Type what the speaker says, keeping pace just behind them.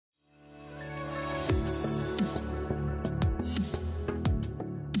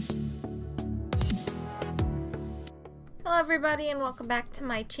Hello everybody and welcome back to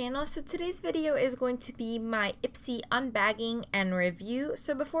my channel. So today's video is going to be my IPSY unbagging and review.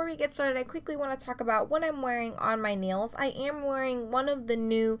 So before we get started, I quickly want to talk about what I'm wearing on my nails. I am wearing one of the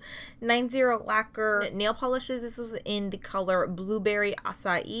new 90 lacquer nail polishes. This was in the color Blueberry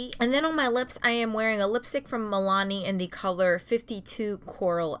Acai. And then on my lips, I am wearing a lipstick from Milani in the color 52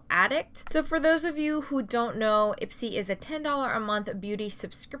 Coral Addict. So for those of you who don't know, IPSY is a $10 a month beauty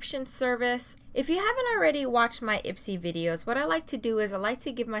subscription service. If you haven't already watched my IPSY videos, what I like to do is I like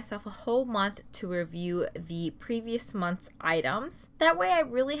to give myself a whole month to review the previous month's items. That way I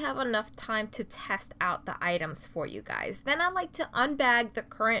really have enough time to test out the items for you guys. Then I like to unbag the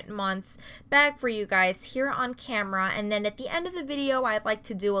current month's bag for you guys here on camera, and then at the end of the video I'd like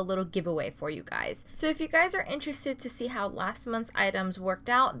to do a little giveaway for you guys. So if you guys are interested to see how last month's items worked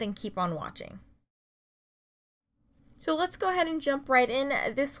out, then keep on watching. So let's go ahead and jump right in.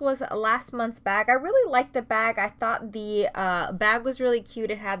 This was last month's bag. I really liked the bag. I thought the bag was really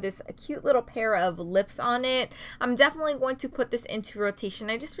cute. It had this cute little pair of lips on it. I'm definitely going to put this into rotation.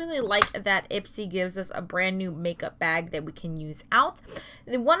 I just really like that IPSY gives us a brand new makeup bag that we can use out.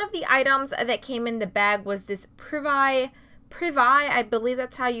 One of the items that came in the bag was this Privai, I believe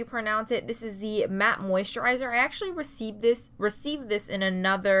that's how you pronounce it. This is the matte moisturizer. I actually received this in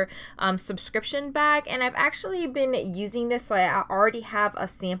another subscription bag, and I've actually been using this, so I already have a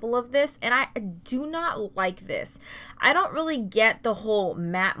sample of this, and I do not like this. I don't really get the whole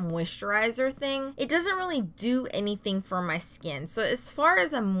matte moisturizer thing. It doesn't really do anything for my skin. So as far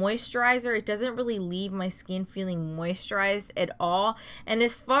as a moisturizer, it doesn't really leave my skin feeling moisturized at all. And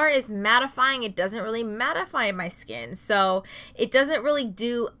as far as mattifying, it doesn't really mattify my skin. So it doesn't really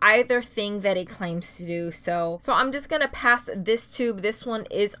do either thing that it claims to do. So I'm just gonna pass this tube. This one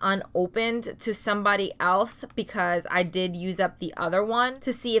is unopened to somebody else because I did use up the other one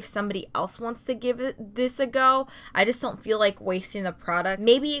to see if somebody else wants to give this a go. I just don't feel like wasting the product.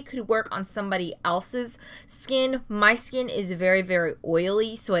 Maybe it could work on somebody else's skin. My skin is very, very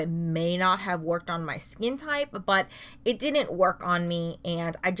oily, so it may not have worked on my skin type, but it didn't work on me,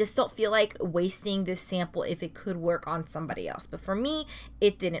 and I just don't feel like wasting this sample if it could work on somebody else. But for me,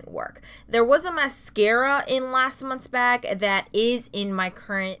 it didn't work. There was a mascara in last month's bag that is in my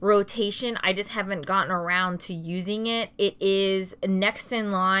current rotation. I just haven't gotten around to using it. It is next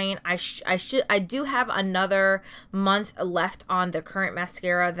in line. I do have another month left on the current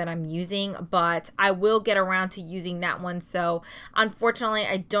mascara that I'm using, but I will get around to using that one. So unfortunately,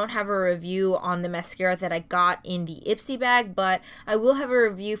 I don't have a review on the mascara that I got in the IPSY bag, but I will have a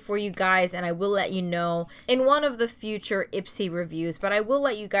review for you guys, and I will let you know in one of the future IPSY reviews, but I will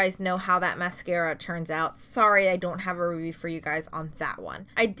let you guys know how that mascara turns out. Sorry, I don't have a review for you guys on that one.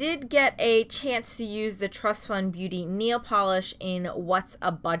 I did get a chance to use the Trust Fund Beauty nail polish in What's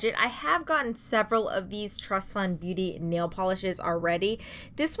a Budget. I have gotten several of these Trust Fund Beauty nail polishes already.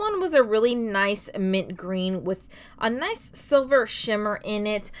 This one was a really nice mint green with a nice silver shimmer in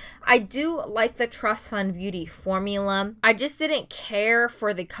it. I do like the Trust Fund Beauty formula. I just didn't care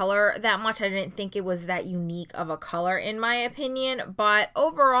for the color that much. I didn't think it was that unique of a color in my opinion, but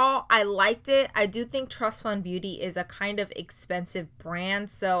overall I liked it. I do think Trust Fund Beauty is a kind of expensive brand,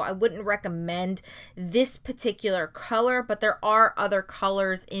 so I wouldn't recommend this particular color, but there are other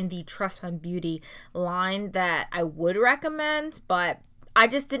colors in the Trust Fund Beauty line that I would recommend, but I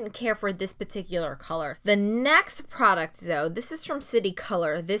just didn't care for this particular color. The next product though, this is from City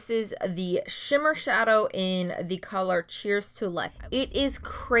Color. This is the shimmer shadow in the color Cheers to Life. It is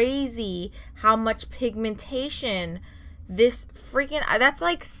crazy how much pigmentation this freaking, that's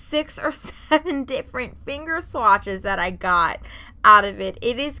like 6 or 7 different finger swatches that I got out of it.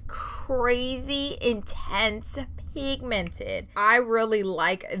 It is crazy intense pigmented. I really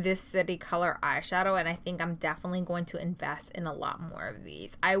like this City Color eyeshadow, and I think I'm definitely going to invest in a lot more of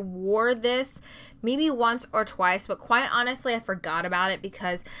these. I wore this maybe once or twice, but quite honestly I forgot about it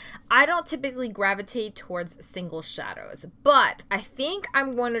because I don't typically gravitate towards single shadows, but I think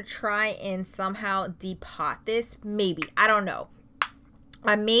I'm going to try and somehow depot this. Maybe, I don't know.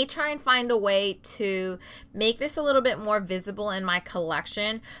 I may try and find a way to make this a little bit more visible in my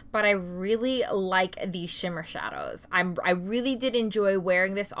collection, but I really like these shimmer shadows. I really did enjoy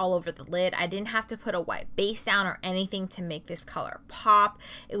wearing this all over the lid. I didn't have to put a white base down or anything to make this color pop.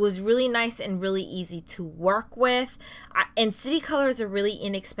 It was really nice and really easy to work with. And City Color is a really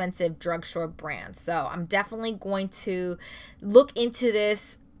inexpensive drugstore brand, so I'm definitely going to look into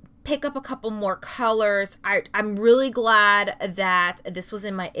this, pick up a couple more colors. I'm really glad that this was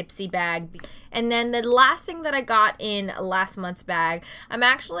in my IPSY bag. And then the last thing that I got in last month's bag, I'm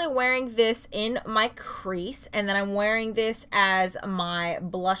actually wearing this in my crease, and then I'm wearing this as my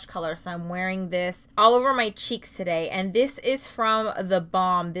blush color. So I'm wearing this all over my cheeks today, and this is from the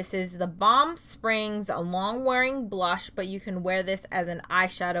Balm. This is the Balm Springs long wearing blush, but you can wear this as an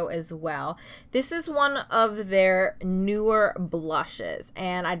eyeshadow as well. This is one of their newer blushes,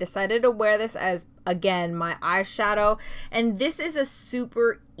 and I decided to wear this as, again, my eyeshadow, and this is a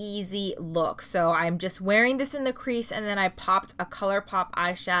super easy look. So I'm just wearing this in the crease, and then I popped a Colourpop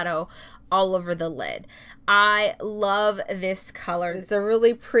eyeshadow all over the lid. I love this color. It's a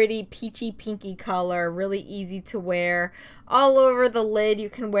really pretty peachy pinky color, really easy to wear all over the lid. You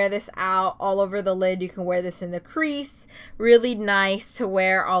can wear this out all over the lid. You can wear this in the crease. Really nice to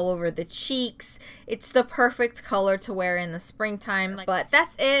wear all over the cheeks. It's the perfect color to wear in the springtime. But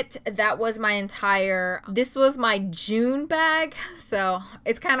that's it. That was my this was my June bag. So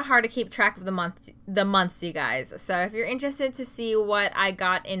it's kind of hard to keep track of the months, you guys. So if you're interested to see what I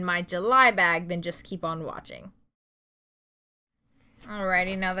got in my July bag, then just keep on watching.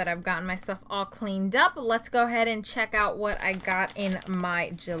 Alrighty, now that I've gotten myself all cleaned up, let's go ahead and check out what I got in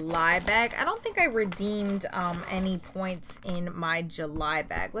my July bag. I don't think I redeemed any points in my July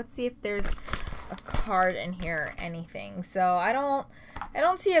bag. Let's see if there's a card in here or anything. So I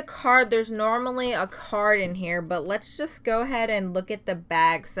don't see a card. There's normally a card in here, but let's just go ahead and look at the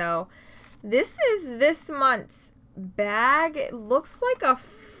bag. So this is this month's bag. It looks like a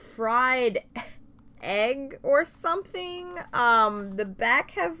fried egg or something. The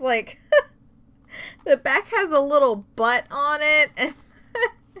back has like the back has a little butt on it, and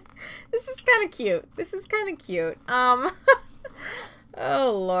this is kind of cute. This is kind of cute. Oh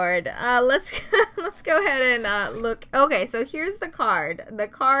Lord. Let's go ahead and look. Okay, so here's the card. The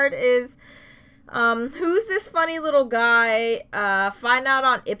card is who's this funny little guy? Find out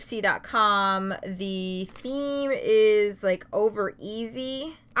on IPSY.com. The theme is like over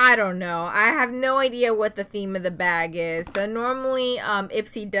easy. I don't know. I have no idea what the theme of the bag is. So normally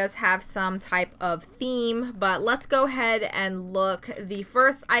IPSY does have some type of theme, but let's go ahead and look. The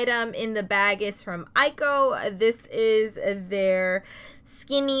first item in the bag is from Acai. This is their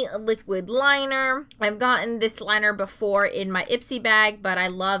skinny liquid liner. I've gotten this liner before in my IPSY bag, but I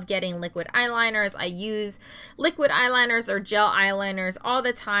love getting liquid eyeliners. I use liquid eyeliners or gel eyeliners all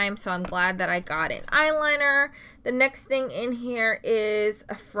the time, so I'm glad that I got an eyeliner. The next thing in here is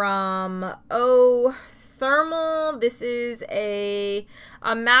from Thermal. This is a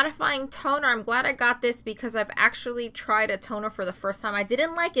mattifying toner. I'm glad I got this because I've actually tried a toner for the first time. I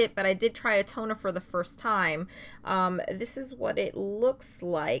didn't like it, but I did try a toner for the first time. This is what it looks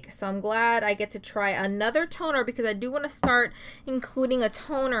like. So I'm glad I get to try another toner because I do want to start including a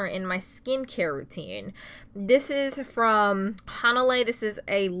toner in my skincare routine. This is from Hanalei. This is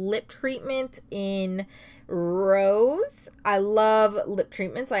a lip treatment in Rose. I love lip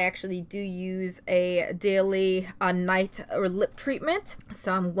treatments. I actually do use a daily night or lip treatment,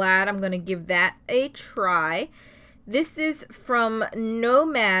 so I'm glad I'm going to give that a try. This is from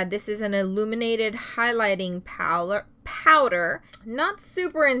Nomad. This is an illuminated highlighting powder. Not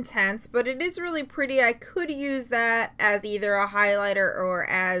super intense, but it is really pretty. I could use that as either a highlighter or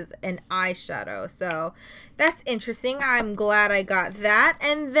as an eyeshadow, so that's interesting. I'm glad I got that.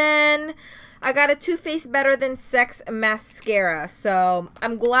 And then I got a Too Faced Better Than Sex mascara. So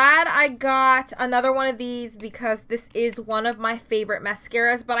I'm glad I got another one of these because this is one of my favorite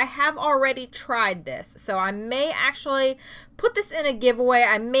mascaras, but I have already tried this. So I may actually put this in a giveaway.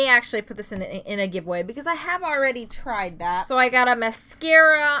 I may actually put this in a giveaway because I have already tried that. So I got a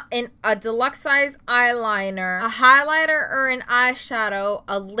mascara, a deluxe size eyeliner, a highlighter or an eyeshadow,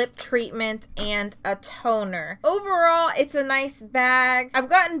 a lip treatment, and a toner. Overall, it's a nice bag. I've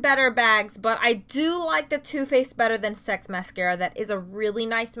gotten better bags, but I do like the Too Faced Better Than Sex mascara. That is a really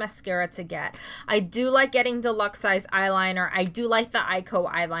nice mascara to get. I do like getting deluxe size eyeliner. I do like the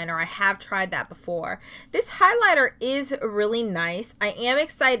Acai eyeliner. I have tried that before. This highlighter is really nice. I am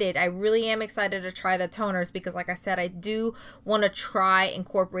excited. I really am excited to try the toners because, like I said, I do want to try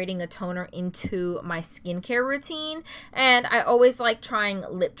incorporating a toner into my skincare routine. And I always like trying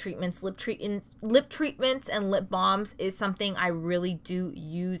lip treatments. Lip treatments and lip balms is something I really do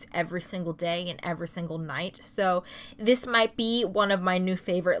use every single day and every single night. So this might be one of my new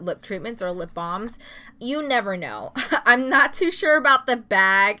favorite lip treatments or lip balms. You never know. I'm not too sure about the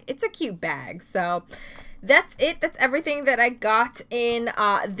bag. It's a cute bag. So that's it. That's everything that I got in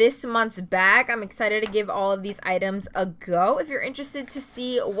this month's bag. I'm excited to give all of these items a go. If you're interested to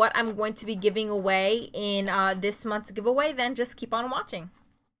see what I'm going to be giving away in this month's giveaway, then just keep on watching.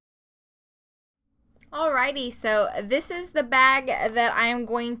 Alrighty, so this is the bag that I am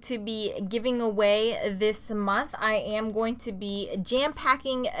going to be giving away this month. I am going to be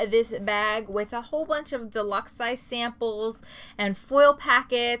jam-packing this bag with a whole bunch of deluxe size samples and foil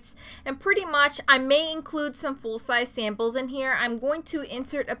packets, and pretty much I may include some full-size samples in here. I'm going to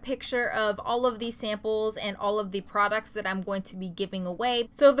insert a picture of all of these samples and all of the products that I'm going to be giving away.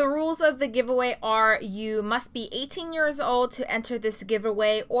 So the rules of the giveaway are you must be 18 years old to enter this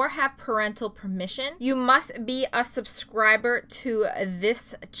giveaway or have parental permission. You must be a subscriber to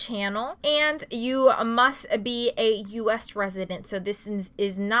this channel, and you must be a US resident. So this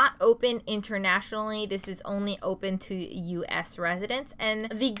is not open internationally. This is only open to US residents,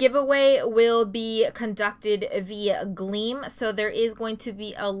 and the giveaway will be conducted via Gleam. So there is going to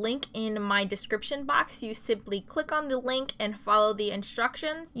be a link in my description box. You simply click on the link and follow the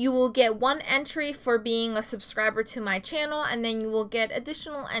instructions. You will get one entry for being a subscriber to my channel, and then you will get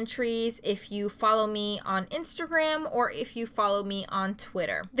additional entries if you follow me on Instagram or if you follow me on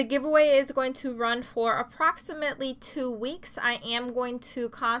Twitter. The giveaway is going to run for approximately 2 weeks. I am going to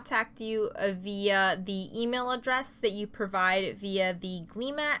contact you via the email address that you provide via the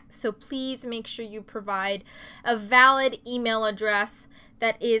Gleamat, so please make sure you provide a valid email address.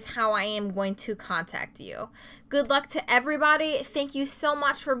 That is how I am going to contact you. Good luck to everybody. Thank you so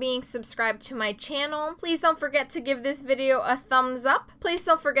much for being subscribed to my channel. Please don't forget to give this video a thumbs up. Please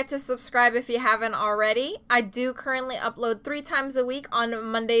don't forget to subscribe if you haven't already. I do currently upload 3 times a week on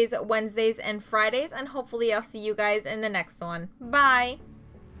Mondays, Wednesdays, and Fridays, and hopefully I'll see you guys in the next one. Bye!